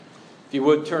If you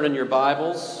would turn in your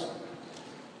Bibles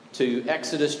to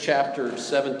Exodus chapter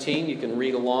 17, you can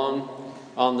read along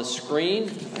on the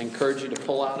screen. I encourage you to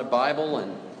pull out a Bible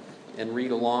and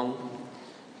read along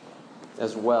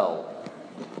as well.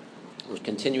 We're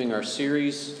continuing our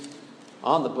series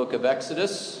on the book of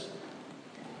Exodus.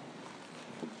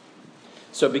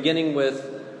 So beginning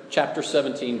with chapter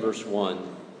 17, verse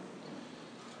 1.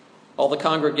 All the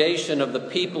congregation of the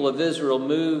people of Israel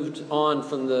moved on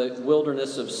from the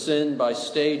wilderness of Sin by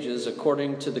stages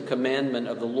according to the commandment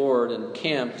of the Lord and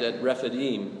camped at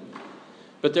Rephidim.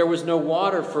 But there was no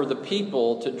water for the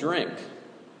people to drink.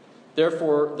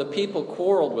 Therefore the people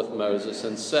quarreled with Moses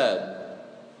and said,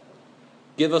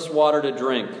 "Give us water to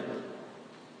drink."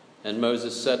 And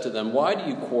Moses said to them, "Why do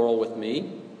you quarrel with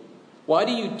me? Why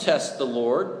do you test the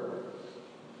Lord?"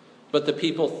 But the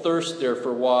people thirsted there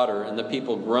for water, and the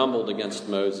people grumbled against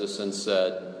Moses and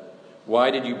said,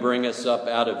 "Why did you bring us up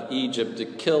out of Egypt to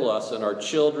kill us and our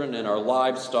children and our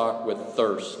livestock with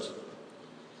thirst?"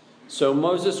 So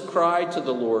Moses cried to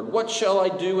the Lord, "What shall I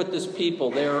do with this people?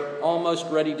 They are almost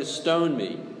ready to stone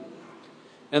me."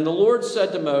 And the Lord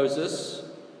said to Moses,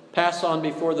 "Pass on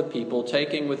before the people,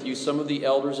 taking with you some of the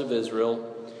elders of Israel,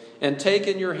 and take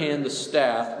in your hand the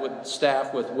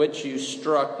staff with which you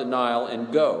struck the Nile,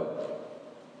 and go.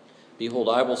 Behold,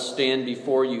 I will stand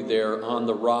before you there on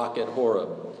the rock at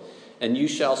Horeb, and you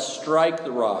shall strike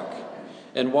the rock,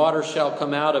 and water shall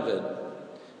come out of it,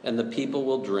 and the people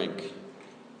will drink."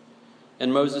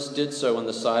 And Moses did so in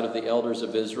the sight of the elders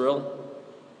of Israel,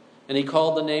 and he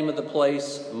called the name of the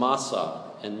place Massah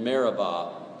and Meribah,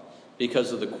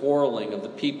 because of the quarreling of the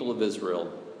people of Israel,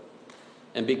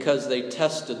 and because they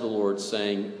tested the Lord,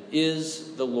 saying,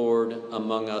 "Is the Lord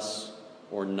among us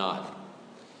or not?"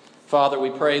 Father, we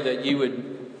pray that you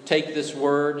would take this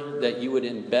word, that you would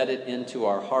embed it into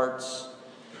our hearts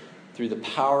through the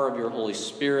power of your Holy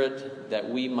Spirit, that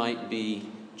we might be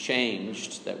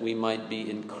changed, that we might be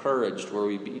encouraged where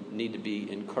we need to be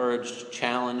encouraged,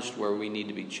 challenged where we need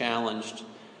to be challenged,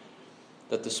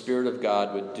 that the Spirit of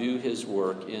God would do his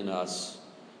work in us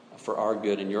for our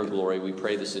good and your glory. We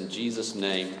pray this in Jesus'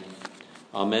 name.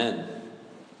 Amen.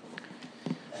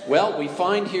 Well, we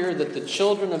find here that the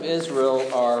children of Israel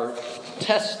are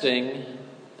testing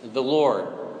the Lord.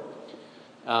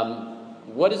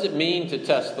 What does it mean to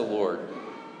test the Lord?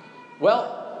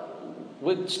 Well,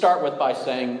 we'd start with by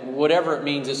saying whatever it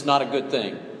means, it's not a good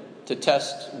thing to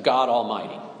test God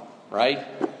Almighty, right?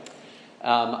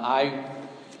 I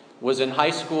was in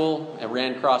high school. I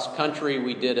ran cross country.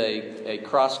 We did a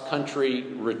cross country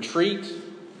retreat.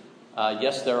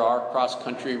 Yes, there are cross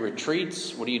country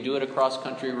retreats. What do you do at a cross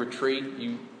country retreat?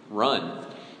 You run.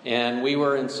 And we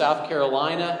were in South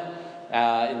Carolina,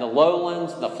 in the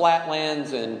lowlands, the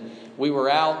flatlands, and we were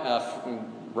out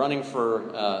running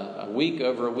for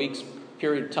over a week's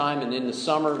period of time. And in the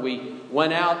summer, we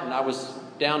went out, and I was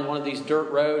down one of these dirt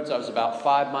roads. I was about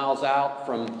 5 miles out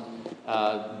from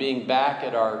being back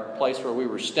at our place where we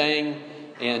were staying.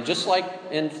 And just like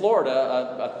in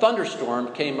Florida, a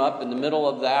thunderstorm came up in the middle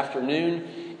of the afternoon,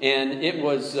 and it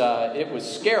was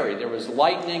scary. There was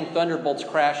lightning, thunderbolts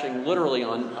crashing literally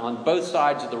on both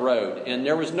sides of the road, and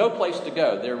there was no place to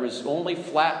go. There was only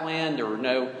flat land. There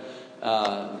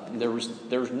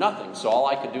was nothing. So all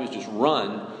I could do was just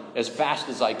run as fast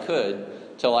as I could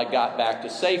till I got back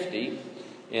to safety.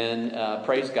 And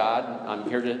praise God, I'm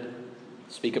here to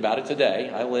speak about it today.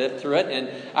 I lived through it, and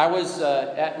I was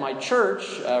at my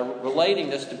church relating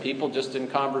this to people just in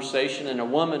conversation, and a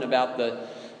woman about the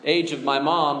age of my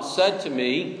mom said to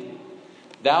me,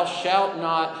 "Thou shalt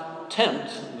not tempt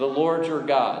the Lord your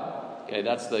God." Okay,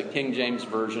 that's the King James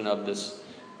version of this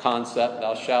concept.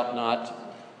 Thou shalt not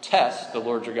test the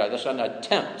Lord your God. Thou shalt not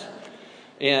tempt.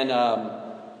 And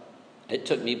it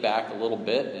took me back a little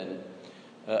bit, and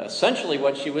essentially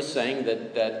what she was saying,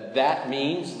 that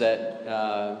means that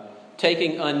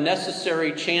taking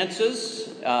unnecessary chances,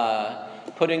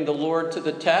 putting the Lord to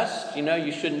the test,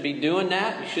 you shouldn't be doing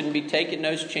that. You shouldn't be taking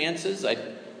those chances. I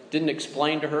didn't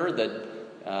explain to her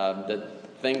that the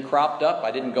thing cropped up.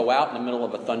 I didn't go out in the middle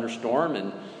of a thunderstorm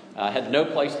and had no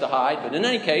place to hide. But in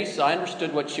any case, I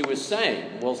understood what she was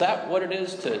saying. Well, is that what it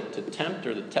is to tempt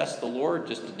or to test the Lord,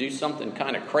 just to do something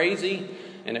kind of crazy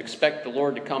and expect the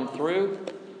Lord to come through?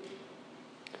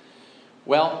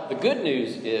 Well, the good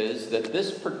news is that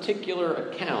this particular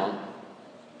account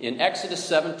in Exodus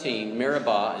 17,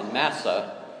 Meribah and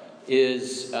Massah,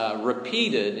 is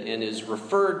repeated and is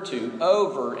referred to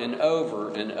over and over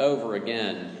and over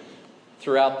again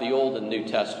throughout the Old and New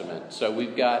Testament. So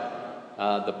we've got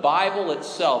the Bible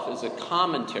itself is a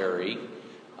commentary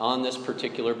on this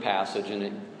particular passage, and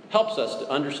it helps us to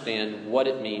understand what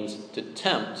it means to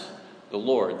tempt the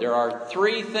Lord. There are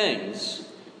three things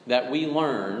that we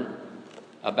learn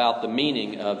about the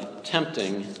meaning of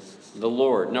tempting the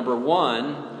Lord. Number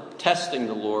one, testing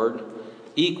the Lord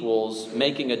equals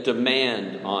making a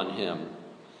demand on him.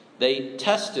 They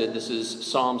tested, this is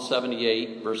Psalm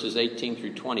 78, verses 18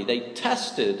 through 20. They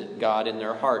tested God in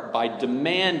their heart by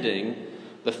demanding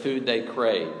the food they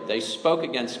craved. They spoke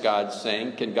against God,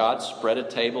 saying, "Can God spread a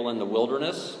table in the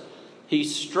wilderness?" He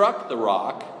struck the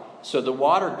rock, so the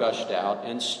water gushed out,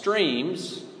 and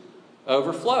streams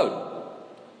overflowed.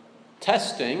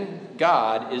 Testing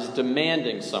God is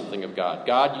demanding something of God.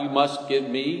 God, you must give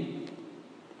me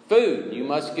food. You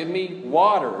must give me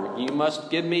water. You must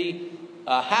give me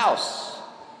a house.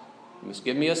 You must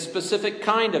give me a specific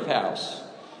kind of house,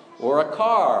 or a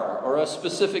car, or a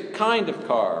specific kind of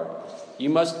car. You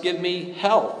must give me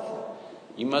health.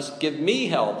 You must give me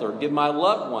health, or give my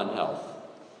loved one health.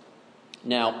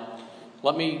 Now,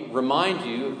 let me remind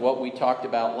you of what we talked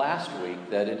about last week,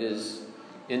 that it is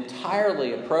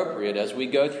entirely appropriate as we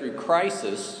go through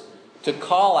crisis to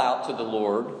call out to the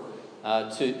Lord,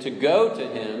 to go to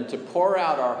him, to pour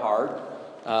out our heart,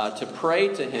 to pray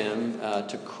to him,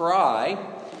 to cry.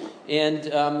 And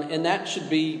that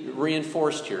should be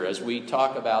reinforced here as we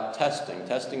talk about testing.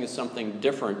 Testing is something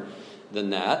different than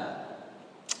that.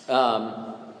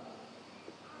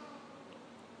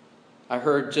 I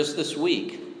heard just this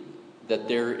week that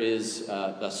there is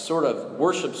a sort of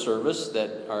worship service that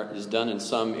is done in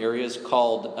some areas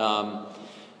called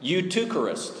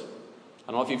Eucharist.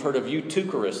 I don't know if you've heard of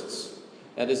Eucharists.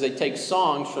 That is, they take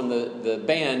songs from the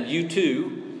band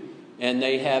U2, and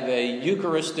they have a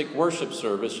Eucharistic worship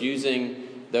service using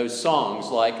those songs,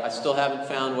 like "I Still Haven't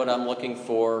Found What I'm Looking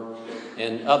For"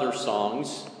 and other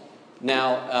songs.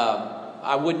 Now,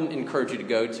 I wouldn't encourage you to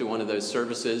go to one of those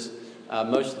services.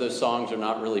 Most of those songs are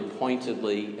not really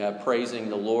pointedly praising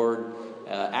the Lord.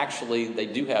 Actually, they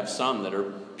do have some that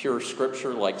are pure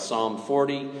scripture, like Psalm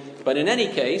 40. But in any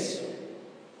case,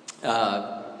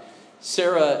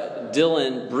 Sarah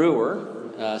Dillon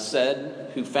Brewer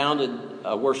said, who founded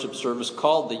a worship service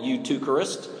called the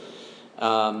Eucharist,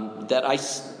 that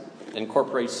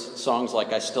incorporates songs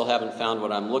like "I Still Haven't Found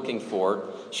What I'm Looking For."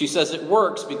 She says it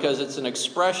works because it's an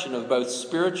expression of both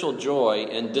spiritual joy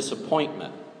and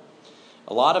disappointment.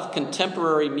 A lot of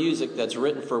contemporary music that's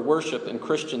written for worship in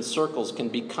Christian circles can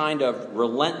be kind of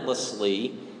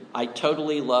relentlessly, "I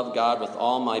totally love God with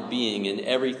all my being and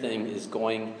everything is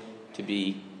going to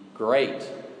be great."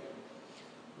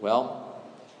 Well,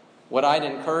 what I'd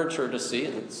encourage her to see,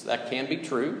 and that can be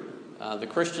true, the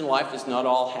Christian life is not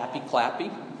all happy-clappy.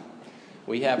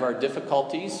 We have our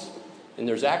difficulties, and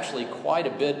there's actually quite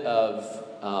a bit of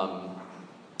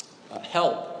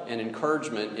help and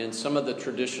encouragement in some of the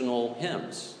traditional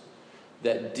hymns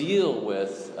that deal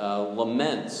with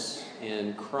laments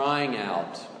and crying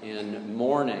out and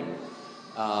mourning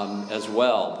as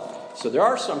well. So there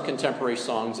are some contemporary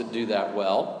songs that do that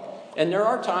well, and there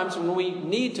are times when we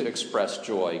need to express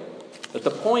joy. But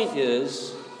the point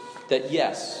is that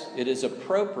yes, it is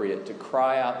appropriate to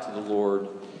cry out to the Lord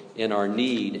in our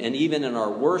need, and even in our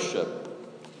worship,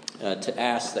 to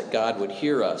ask that God would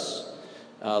hear us.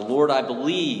 Lord, I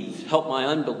believe, help my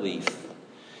unbelief.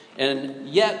 And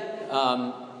yet,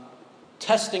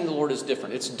 testing the Lord is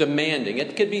different. It's demanding.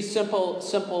 It could be simple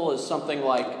as something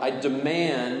like, "I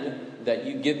demand that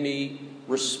you give me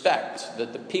respect,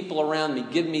 that the people around me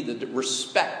give me the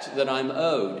respect that I'm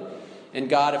owed." And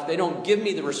God, if they don't give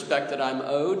me the respect that I'm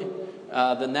owed,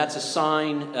 then that's a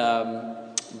sign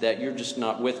that you're just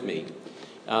not with me.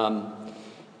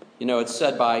 It's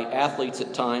said by athletes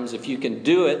at times, if you can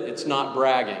do it, it's not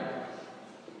bragging.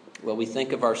 Well, we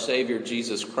think of our Savior,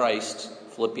 Jesus Christ,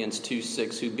 Philippians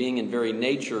 2:6, who being in very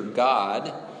nature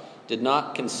God, did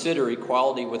not consider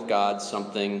equality with God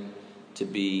something to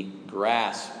be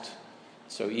grasped.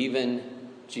 So even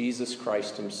Jesus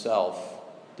Christ himself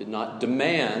did not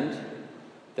demand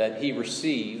that he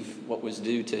receive what was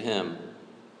due to him.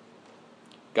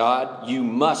 God, you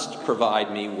must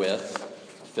provide me with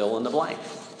fill in the blank.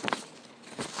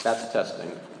 That's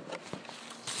testing.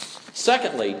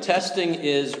 Secondly, testing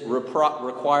is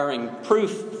requiring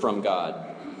proof from God.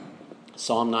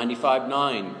 Psalm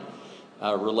 95:9,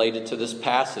 related to this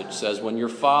passage, says, "When your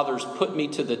fathers put me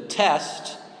to the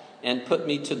test and put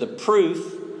me to the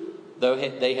proof, though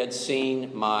they had seen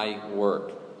my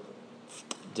work."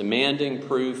 Demanding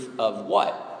proof of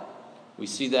what? We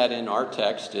see that in our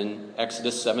text in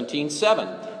Exodus 17:7.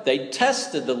 They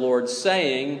tested the Lord,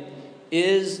 saying,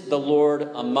 "Is the Lord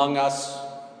among us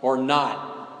or not?"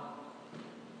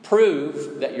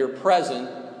 Prove that you're present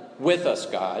with us,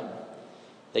 God.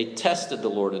 They tested the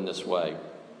Lord in this way.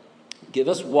 Give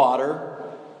us water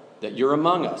that you're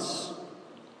among us.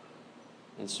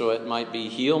 And so it might be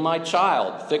heal my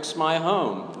child, fix my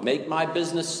home, make my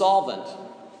business solvent.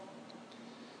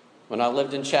 When I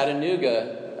lived in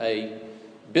Chattanooga, a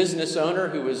business owner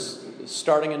who was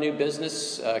starting a new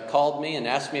business called me and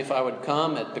asked me if I would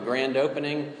come at the grand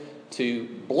opening to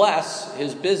bless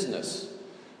his business.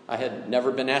 I had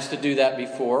never been asked to do that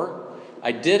before.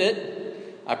 I did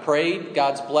it. I prayed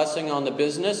God's blessing on the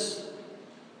business,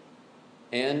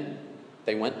 and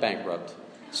they went bankrupt.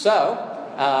 So,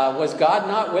 was God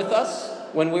not with us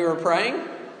when we were praying?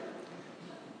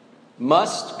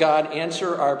 Must God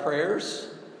answer our prayers?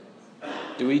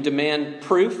 Do we demand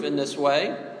proof in this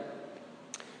way?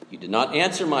 You did not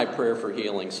answer my prayer for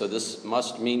healing, so this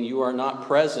must mean you are not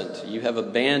present. You have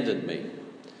abandoned me.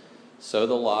 So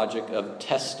the logic of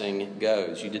testing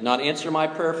goes. You did not answer my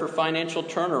prayer for financial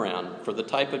turnaround, for the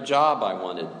type of job I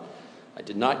wanted. I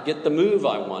did not get the move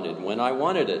I wanted when I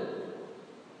wanted it.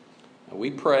 And we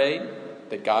prayed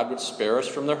that God would spare us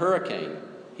from the hurricane.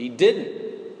 He didn't.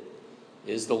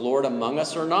 Is the Lord among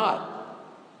us or not?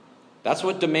 That's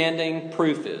what demanding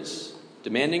proof is.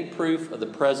 Demanding proof of the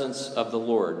presence of the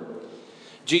Lord.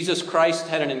 Jesus Christ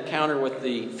had an encounter with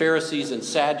the Pharisees and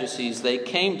Sadducees. They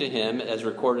came to him, as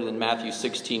recorded in Matthew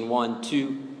 16:1,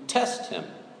 to test him.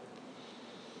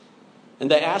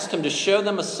 And they asked him to show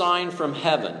them a sign from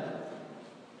heaven.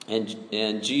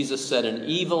 And Jesus said, an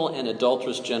evil and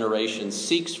adulterous generation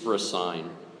seeks for a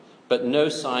sign, but no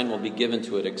sign will be given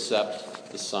to it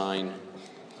except the sign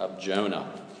of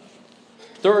Jonah.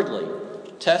 Thirdly,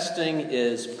 testing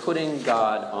is putting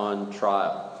God on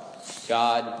trial.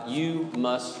 God, you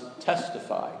must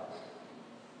testify.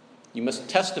 You must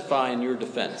testify in your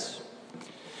defense.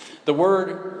 The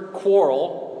word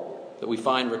quarrel that we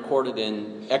find recorded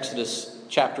in Exodus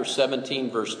chapter 17,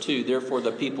 verse 2, therefore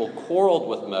the people quarreled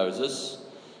with Moses,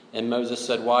 and Moses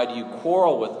said, why do you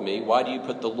quarrel with me? Why do you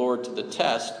put the Lord to the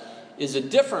test? Is a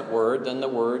different word than the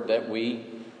word that we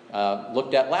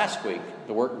looked at last week,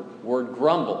 the word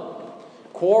grumble.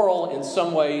 Quarrel in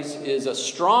some ways is a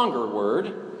stronger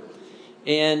word,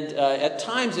 and at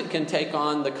times it can take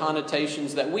on the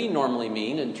connotations that we normally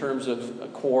mean in terms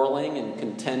of quarreling and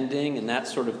contending and that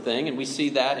sort of thing. And we see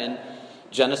that in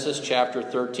Genesis chapter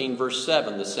 13, verse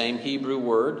 7. The same Hebrew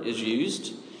word is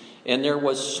used. And there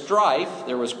was strife,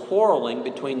 there was quarreling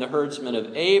between the herdsmen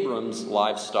of Abram's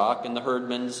livestock and the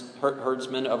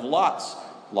herdsmen of Lot's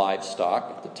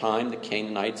livestock. At the time, the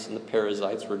Canaanites and the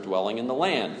Perizzites were dwelling in the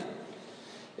land.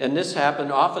 And this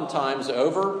happened oftentimes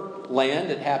over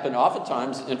land. It happened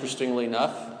oftentimes, interestingly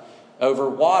enough, over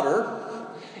water,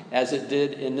 as it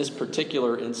did in this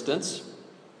particular instance.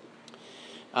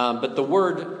 But the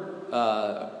word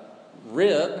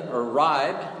rib or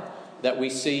ribe that we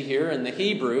see here in the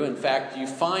Hebrew, in fact, you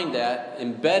find that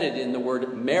embedded in the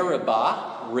word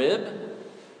meribah, rib,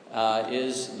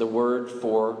 is the word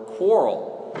for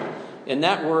quarrel. And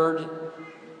that word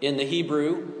in the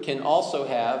Hebrew can also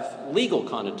have legal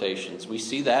connotations. We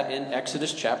see that in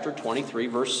Exodus chapter 23,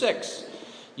 verse 6.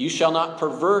 You shall not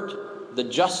pervert the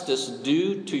justice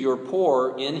due to your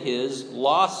poor in his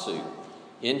lawsuit,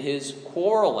 in his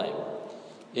quarreling,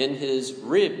 in his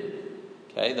rib.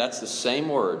 Okay, that's the same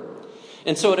word.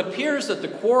 And so it appears that the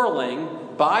quarreling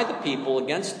by the people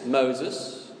against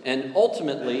Moses and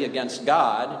ultimately against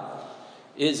God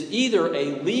is either a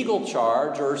legal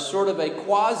charge or sort of a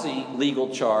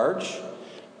quasi-legal charge,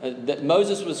 that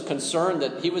Moses was concerned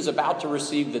that he was about to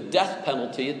receive the death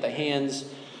penalty at the hands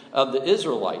of the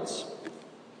Israelites.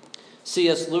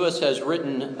 C.S. Lewis has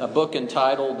written a book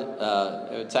entitled,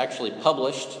 it's actually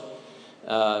published,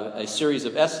 a series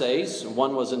of essays.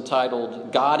 One was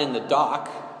entitled God in the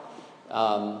Dock.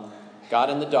 God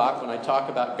in the Dock. When I talk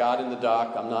about God in the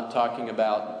Dock, I'm not talking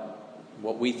about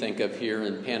what we think of here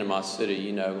in Panama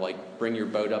City, like bring your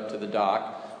boat up to the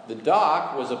dock. The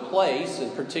dock was a place,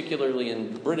 and particularly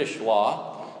in British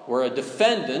law, where a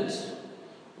defendant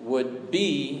would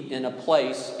be in a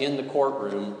place in the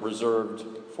courtroom reserved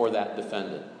for that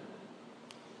defendant.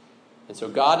 And so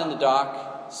God in the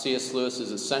Dock, C.S. Lewis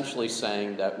is essentially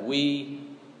saying that we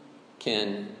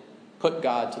can put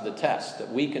God to the test,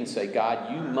 that we can say,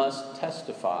 God, you must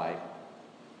testify.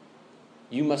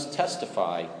 You must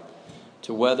testify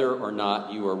to whether or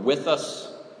not you are with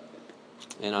us,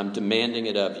 and I'm demanding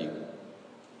it of you.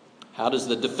 How does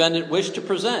the defendant wish to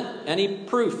present any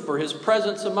proof for his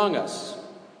presence among us?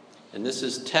 And this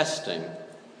is testing.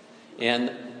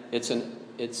 And it's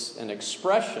an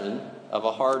expression of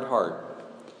a hard heart.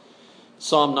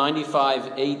 Psalm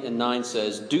 95, 8 and 9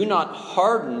 says, do not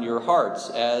harden your hearts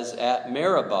as at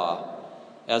Meribah,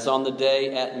 as on the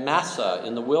day at Massah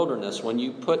in the wilderness, when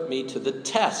you put me to the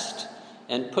test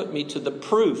and put me to the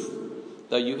proof,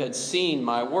 though you had seen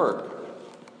my work.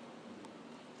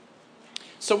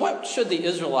 So what should the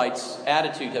Israelites'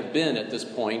 attitude have been at this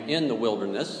point in the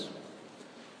wilderness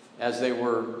as they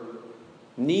were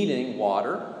needing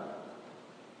water?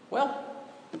 Well,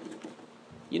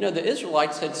 the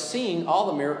Israelites had seen all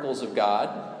the miracles of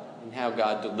God and how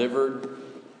God delivered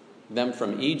them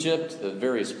from Egypt, the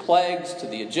various plagues to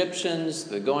the Egyptians,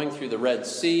 the going through the Red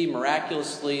Sea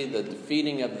miraculously, the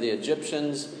defeating of the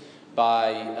Egyptians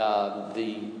by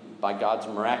God's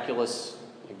miraculous,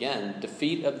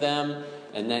 defeat of them.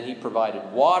 And then he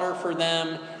provided water for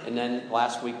them. And then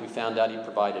last week we found out he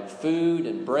provided food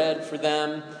and bread for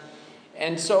them.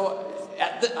 And so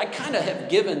I kind of have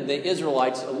given the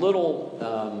Israelites a little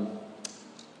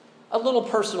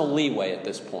personal leeway at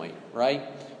this point, right?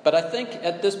 But I think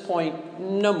at this point,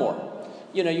 no more.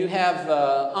 You have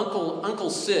Uncle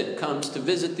Sid comes to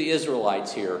visit the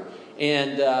Israelites here,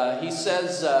 and he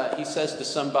says to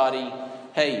somebody,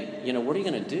 "Hey, what are you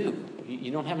going to do?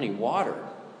 You don't have any water."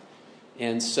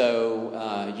 And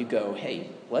so you go,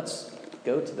 "Hey, let's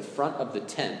go to the front of the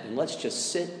tent and let's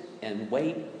just sit and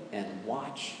wait and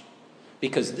watch,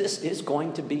 because this is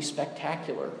going to be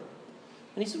spectacular."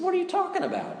 And he said, "What are you talking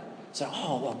about?" I said,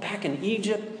 "Oh, well, back in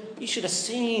Egypt, you should have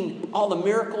seen all the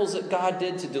miracles that God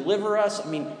did to deliver us. I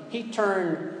mean, he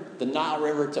turned the Nile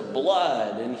River to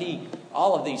blood, and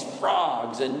all of these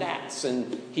frogs and gnats,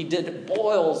 and he did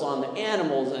boils on the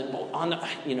animals, and on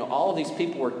the, all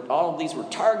of these were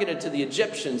targeted to the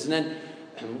Egyptians. And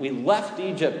then we left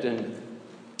Egypt, and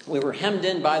we were hemmed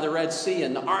in by the Red Sea,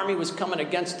 and the army was coming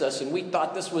against us, and we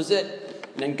thought this was it.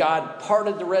 And then God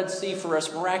parted the Red Sea for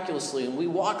us miraculously, and we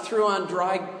walked through on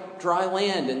dry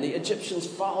land, and the Egyptians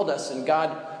followed us, and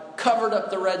God covered up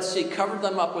the Red Sea, covered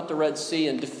them up with the Red Sea,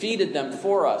 and defeated them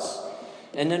for us.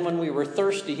 And then when we were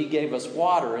thirsty, he gave us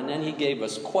water, and then he gave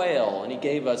us quail, and he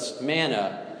gave us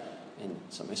manna." And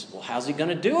somebody said, "Well, how's he going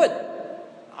to do it?"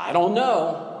 I don't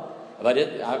know, but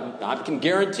I can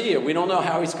guarantee you we don't know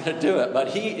how he's going to do it, but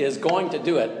he is going to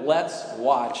do it. Let's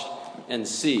watch and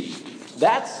see.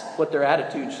 That's what their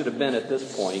attitude should have been at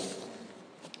this point.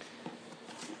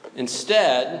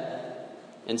 Instead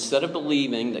of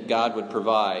believing that God would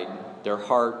provide, their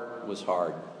heart was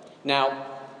hard. Now,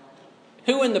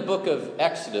 who in the book of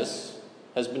Exodus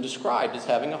has been described as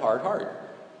having a hard heart?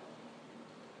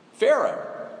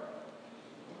 Pharaoh.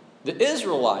 The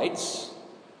Israelites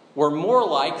were more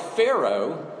like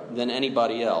Pharaoh than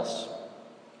anybody else.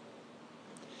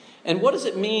 And what does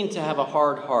it mean to have a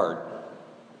hard heart?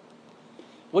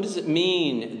 What does it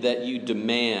mean that you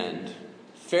demand?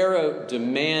 Pharaoh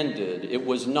demanded. It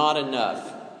was not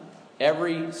enough.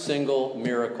 Every single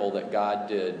miracle that God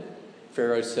did,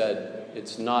 Pharaoh said,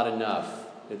 "It's not enough.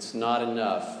 It's not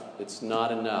enough. It's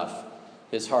not enough."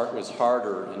 His heart was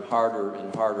harder and harder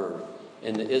and harder.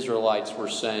 And the Israelites were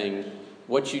saying,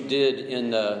 "What you did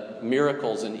in the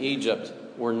miracles in Egypt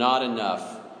were not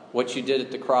enough. What you did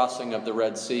at the crossing of the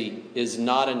Red Sea is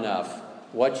not enough.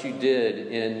 What you did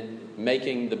in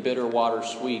making the bitter water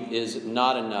sweet is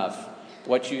not enough.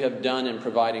 What you have done in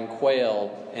providing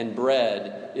quail and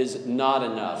bread is not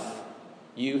enough.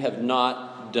 You have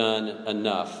not done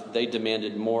enough." They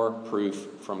demanded more proof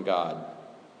from God.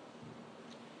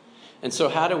 And so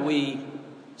how do we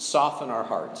soften our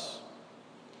hearts?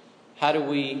 How do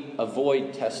we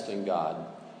avoid testing God?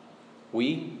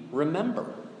 We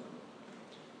remember.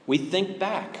 We think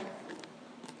back.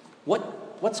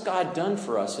 What's God done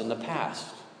for us in the past?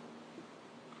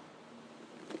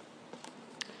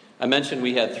 I mentioned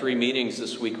we had 3 meetings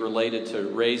this week related to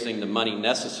raising the money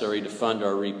necessary to fund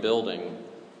our rebuilding.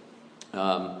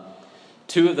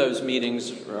 2 of those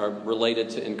meetings are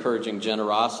related to encouraging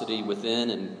generosity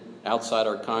within and outside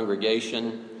our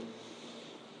congregation.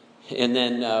 And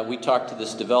then we talked to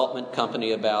this development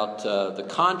company about the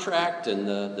contract and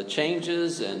the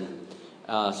changes. And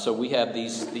so we have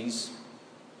these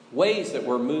ways that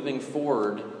we're moving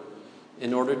forward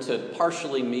in order to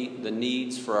partially meet the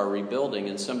needs for our rebuilding.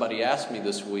 And somebody asked me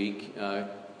this week,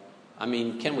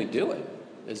 can we do it?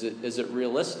 Is it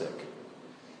realistic?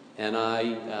 And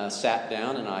I sat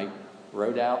down and I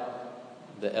wrote out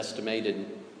the estimated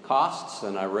costs,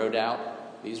 and I wrote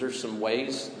out, these are some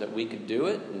ways that we could do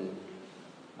it. And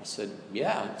I said,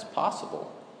 yeah, it's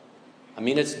possible.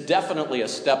 It's definitely a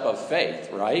step of faith,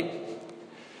 right?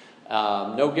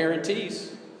 No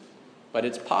guarantees. But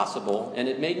it's possible, and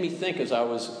it made me think as I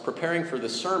was preparing for the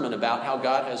sermon about how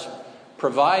God has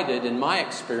provided in my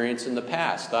experience in the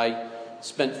past. I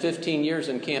spent 15 years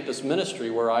in campus ministry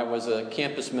where I was a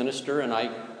campus minister and I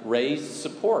raised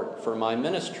support for my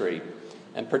ministry.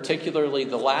 And particularly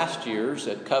the last years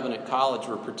at Covenant College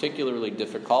were particularly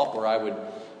difficult, where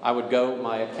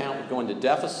my account would go into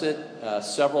deficit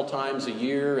several times a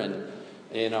year,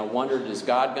 and I wondered, is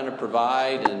God going to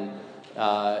provide? And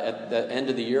at the end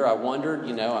of the year, I wondered,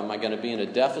 am I going to be in a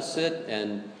deficit?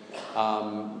 And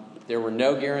there were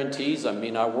no guarantees. I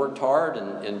mean, I worked hard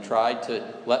and tried to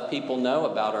let people know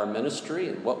about our ministry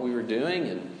and what we were doing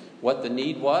and what the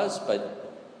need was,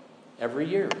 but every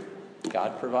year,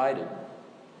 God provided.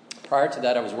 Prior to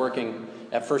that, I was working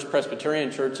at First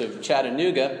Presbyterian Church of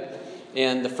Chattanooga,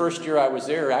 and the first year I was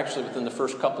there, actually within the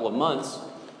first couple of months,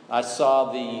 I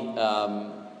saw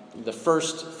the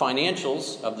first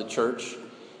financials of the church,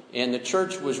 and the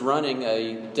church was running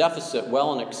a deficit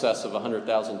well in excess of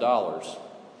 $100,000.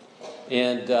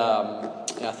 And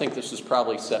I think this was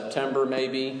probably September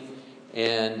maybe,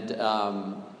 and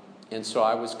so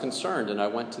I was concerned, and I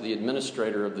went to the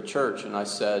administrator of the church, and I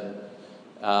said,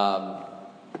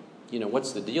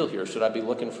 what's the deal here? Should I be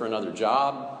looking for another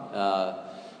job?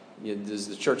 Is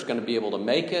the church going to be able to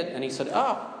make it? And he said,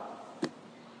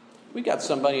 we got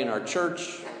somebody in our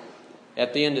church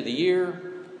at the end of the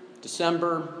year,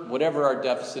 December, whatever our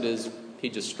deficit is, he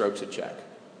just strokes a check.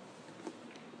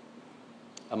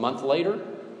 A month later,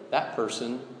 that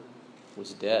person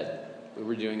was dead. We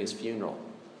were doing his funeral.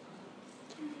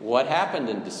 What happened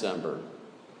in December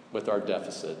with our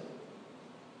deficit?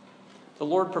 The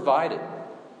Lord provided.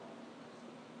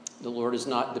 The Lord is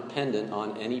not dependent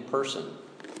on any person.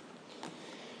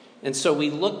 And so we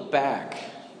look back,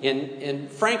 and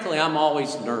frankly, I'm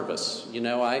always nervous.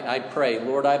 I pray,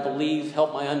 Lord, I believe,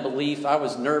 help my unbelief. I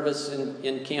was nervous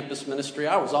in campus ministry.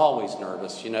 I was always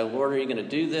nervous. Lord, are you going to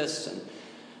do this? And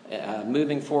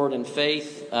moving forward in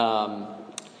faith. And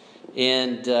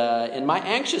my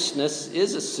anxiousness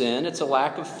is a sin. It's a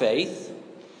lack of faith.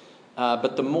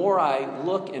 But the more I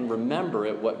look and remember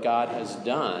at what God has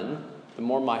done, the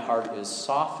more my heart is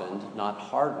softened, not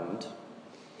hardened,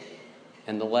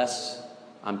 and the less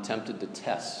I'm tempted to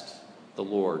test the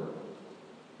Lord.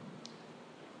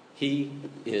 He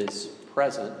is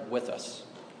present with us.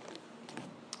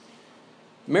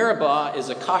 Meribah is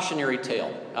a cautionary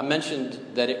tale. I mentioned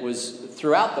that it was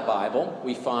throughout the Bible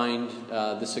we find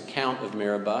this account of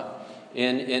Meribah,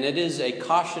 and it is a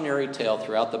cautionary tale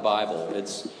throughout the Bible.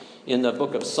 It's in the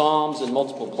book of Psalms in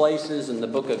multiple places. In the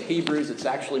book of Hebrews, it's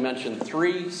actually mentioned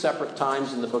 3 separate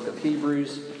times in the book of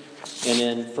Hebrews and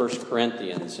in 1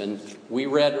 Corinthians. And we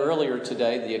read earlier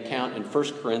today the account in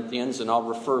 1 Corinthians, and I'll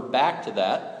refer back to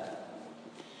that.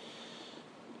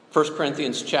 1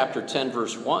 Corinthians chapter 10,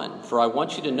 verse 1. For I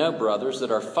want you to know, brothers,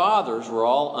 that our fathers were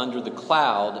all under the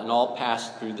cloud and all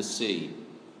passed through the sea.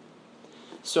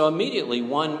 So immediately,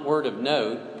 one word of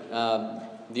note,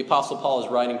 the Apostle Paul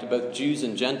is writing to both Jews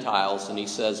and Gentiles, and he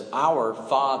says, our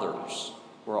fathers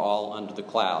were all under the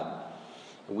cloud.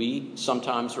 We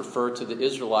sometimes refer to the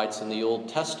Israelites in the Old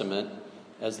Testament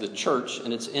as the church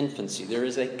in its infancy. There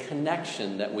is a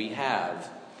connection that we have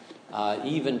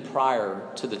even prior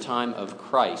to the time of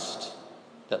Christ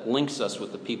that links us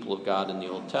with the people of God in the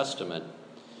Old Testament.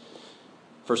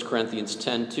 1 Corinthians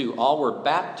 10:2, all were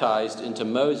baptized into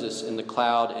Moses in the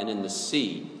cloud and in the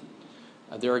sea.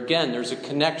 There's a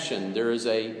connection. There is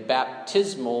a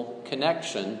baptismal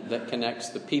connection that connects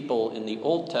the people in the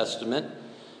Old Testament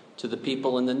to the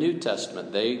people in the New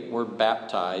Testament. They were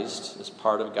baptized as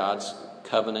part of God's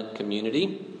covenant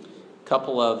community. A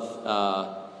couple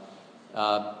of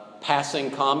passing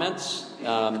comments,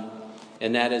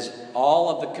 and that is all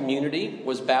of the community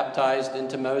was baptized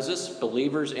into Moses,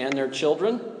 believers and their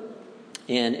children.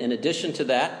 And in addition to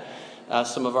that,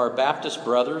 some of our Baptist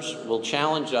brothers will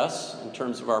challenge us in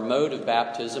terms of our mode of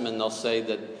baptism, and they'll say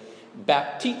that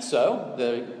baptizo,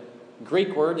 the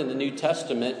Greek word in the New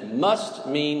Testament, must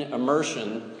mean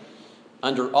immersion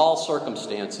under all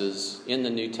circumstances in the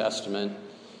New Testament.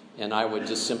 And I would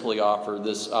just simply offer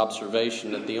this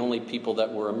observation that the only people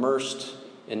that were immersed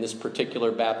in this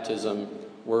particular baptism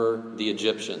were the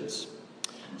Egyptians.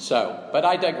 But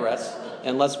I digress,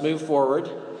 and let's move forward.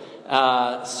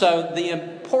 So the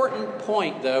important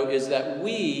point, though, is that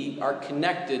we are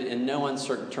connected in no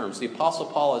uncertain terms. The Apostle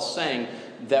Paul is saying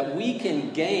that we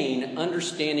can gain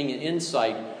understanding and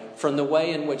insight from the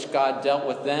way in which God dealt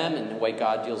with them and the way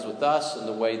God deals with us and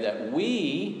the way that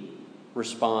we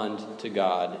respond to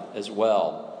God as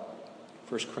well.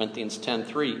 1 Corinthians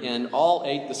 10:3, and all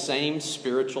ate the same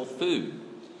spiritual food,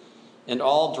 and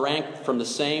all drank from the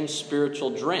same spiritual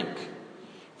drink.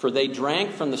 For they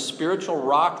drank from the spiritual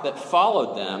rock that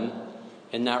followed them,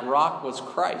 and that rock was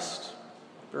Christ.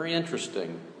 Very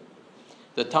interesting.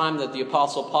 The time that the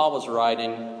Apostle Paul was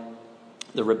writing,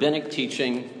 the rabbinic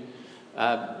teaching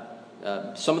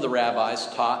Some of the rabbis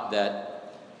taught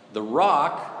that the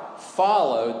rock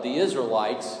followed the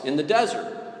Israelites in the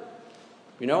desert.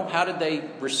 You know, how did they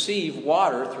receive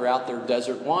water throughout their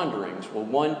desert wanderings? Well,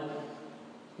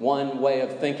 one way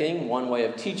of thinking, one way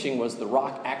of teaching was the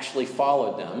rock actually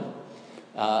followed them.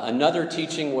 Another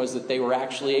teaching was that they were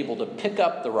actually able to pick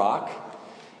up the rock,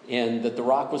 and that the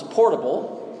rock was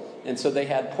portable, and so they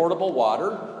had portable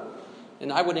water.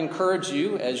 And I would encourage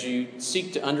you, as you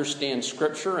seek to understand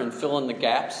Scripture and fill in the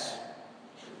gaps,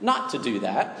 not to do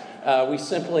that. We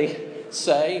simply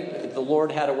say the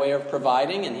Lord had a way of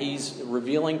providing, and He's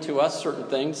revealing to us certain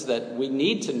things that we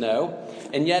need to know.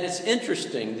 And yet it's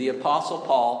interesting, the Apostle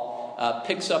Paul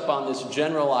picks up on this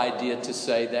general idea to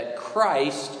say that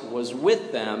Christ was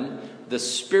with them, the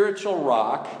spiritual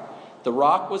rock. The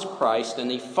rock was Christ,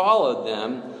 and He followed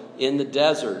them in the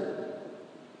desert.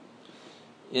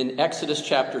 In Exodus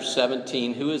chapter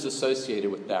 17, who is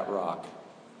associated with that rock?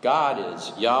 God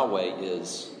is. Yahweh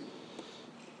is.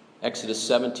 Exodus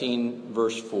 17,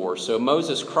 verse 4. So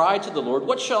Moses cried to the Lord,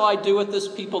 "What shall I do with this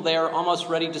people? They are almost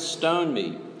ready to stone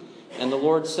me." And the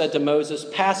Lord said to Moses,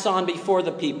 "Pass on before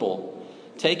the people,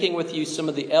 taking with you some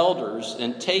of the elders,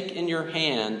 and take in your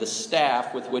hand the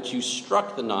staff with which you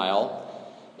struck the Nile,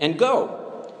 and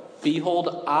go.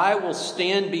 Behold, I will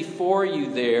stand before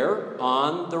you there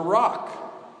on the rock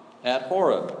at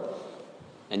Horeb.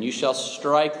 And you shall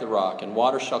strike the rock, and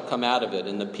water shall come out of it,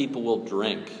 and the people will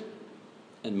drink."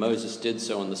 And Moses did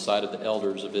so in the sight of the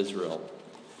elders of Israel.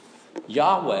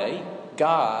 Yahweh,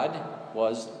 God,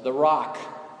 was the rock.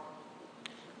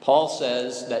 Paul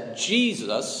says that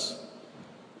Jesus,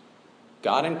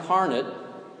 God incarnate,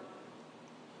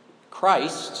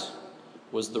 Christ,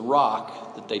 was the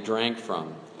rock that they drank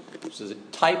from. This is a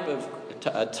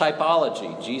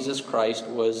typology. Jesus Christ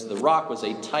was the rock, was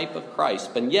a type of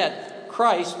Christ. But yet,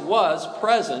 Christ was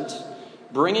present,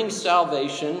 bringing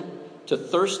salvation to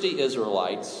thirsty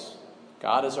Israelites.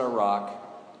 God is our rock.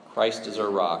 Christ is our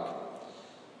rock.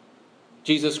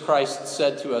 Jesus Christ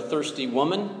said to a thirsty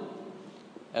woman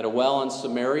at a well in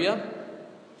Samaria,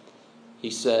 He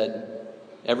said,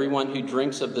 "Everyone who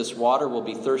drinks of this water will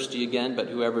be thirsty again, but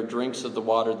whoever drinks of the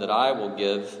water that I will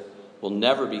give will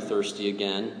never be thirsty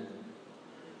again.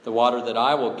 The water that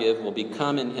I will give will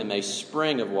become in him a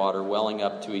spring of water welling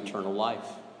up to eternal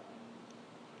life."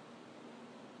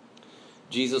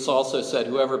 Jesus also said,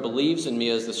 "Whoever believes in me,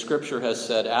 as the Scripture has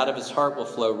said, out of his heart will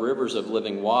flow rivers of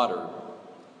living water."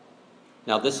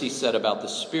 Now this He said about the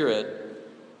Spirit,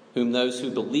 whom those who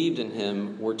believed in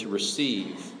Him were to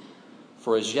receive.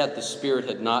 For as yet the Spirit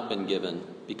had not been given,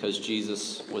 because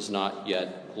Jesus was not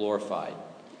yet glorified.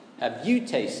 Have you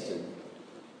tasted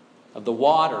of the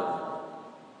water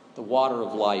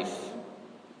of life?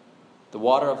 The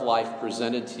water of life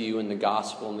presented to you in the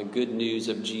gospel and the good news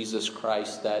of Jesus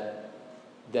Christ,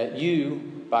 that you,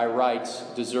 by rights,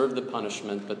 deserve the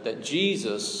punishment, but that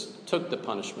Jesus took the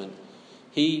punishment.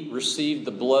 He received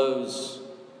the blows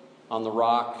on the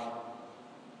rock,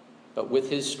 but with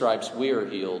His stripes we are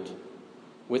healed.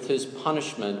 With His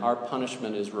punishment, our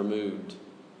punishment is removed.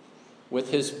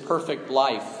 With His perfect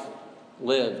life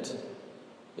lived,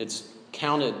 it's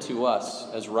counted to us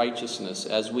as righteousness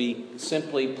as we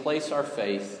simply place our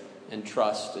faith and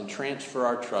trust and transfer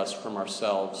our trust from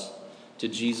ourselves to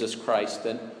Jesus Christ.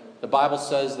 And the Bible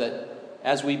says that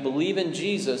as we believe in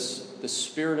Jesus, the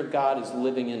Spirit of God is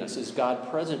living in us. Is God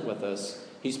present with us?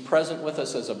 He's present with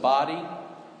us as a body.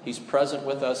 He's present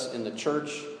with us in the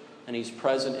church. And He's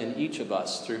present in each of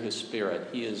us through His Spirit.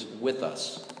 He is with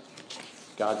us.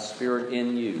 God's Spirit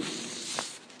in you.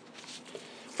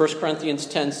 1 Corinthians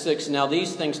 10:6, "Now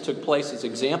these things took place as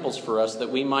examples for us,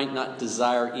 that we might not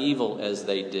desire evil as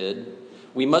they did.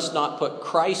 We must not put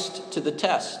Christ to the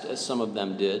test, as some of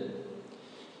them did.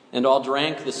 And all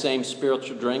drank the same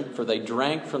spiritual drink, for they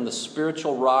drank from the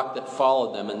spiritual rock that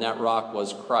followed them, and that rock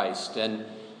was Christ. And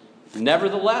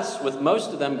nevertheless, with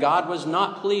most of them, God was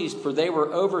not pleased, for they were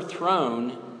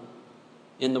overthrown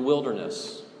in the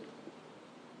wilderness."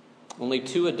 Only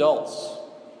 2 adults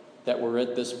that were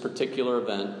at this particular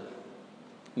event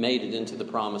made it into the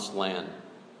promised land.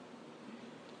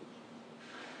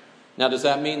 Now, does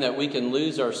that mean that we can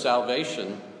lose our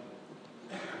salvation?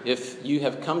 If you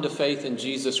have come to faith in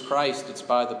Jesus Christ, it's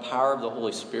by the power of the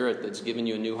Holy Spirit that's given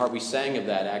you a new heart. We sang of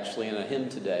that actually in a hymn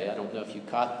today. I don't know if you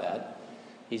caught that.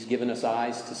 He's given us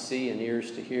eyes to see and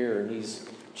ears to hear, and He's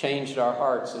changed our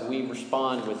hearts, and we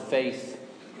respond with faith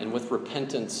and with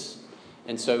repentance.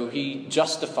 And so He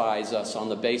justifies us on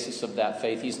the basis of that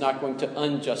faith. He's not going to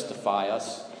unjustify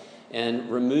us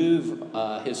and remove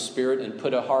His Spirit and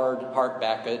put a hard heart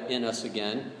back in us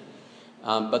again.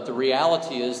 But the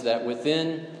reality is that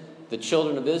within the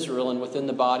children of Israel and within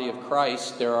the body of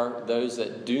Christ, there are those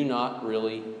that do not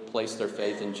really place their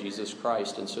faith in Jesus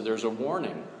Christ. And so there's a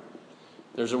warning.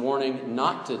 There's a warning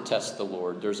not to test the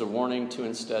Lord. There's a warning to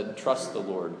instead trust the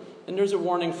Lord. And there's a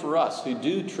warning for us who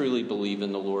do truly believe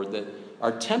in the Lord that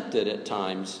are tempted at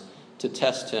times to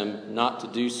test him, not to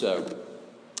do so.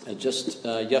 Just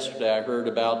yesterday I heard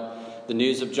about the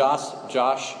news of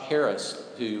Josh Harris,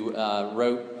 who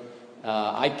wrote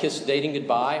I Kissed Dating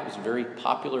Goodbye. It was a very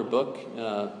popular book,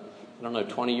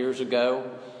 20 years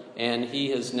ago. And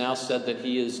he has now said that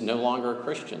he is no longer a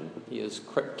Christian. He has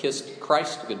kissed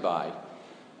Christ goodbye.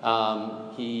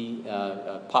 He,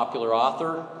 a popular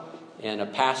author and a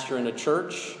pastor in a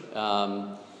church,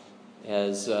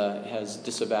 has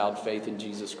disavowed faith in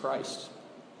Jesus Christ.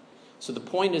 So the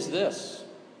point is this.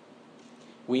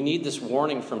 We need this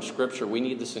warning from Scripture. We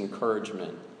need this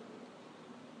encouragement.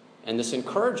 And this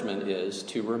encouragement is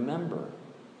to remember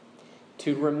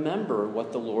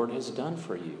what the Lord has done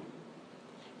for you.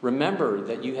 Remember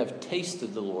that you have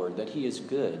tasted the Lord, that he is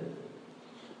good,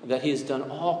 that he has done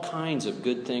all kinds of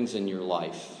good things in your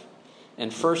life.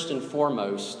 And first and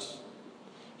foremost,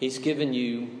 he's given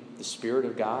you the Spirit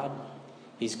of God.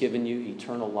 He's given you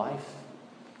eternal life.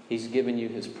 He's given you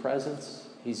his presence.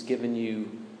 He's given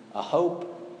you a hope,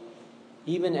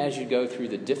 even as you go through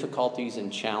the difficulties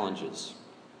and challenges.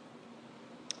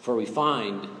 For we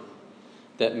find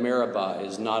that Meribah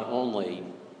is not only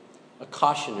a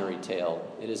cautionary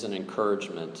tale, it is an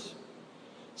encouragement.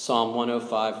 Psalm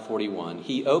 105:41.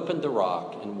 He opened the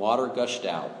rock and water gushed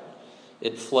out.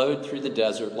 It flowed through the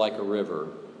desert like a river.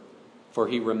 For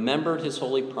he remembered his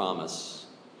holy promise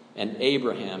and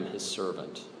Abraham his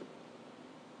servant.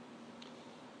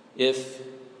 If,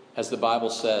 as the Bible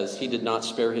says, he did not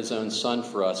spare his own son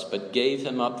for us, but gave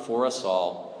him up for us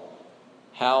all,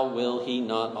 how will he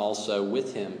not also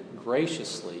with him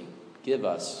graciously give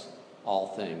us all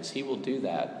things? He will do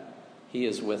that. He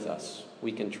is with us.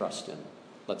 We can trust him.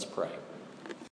 Let's pray.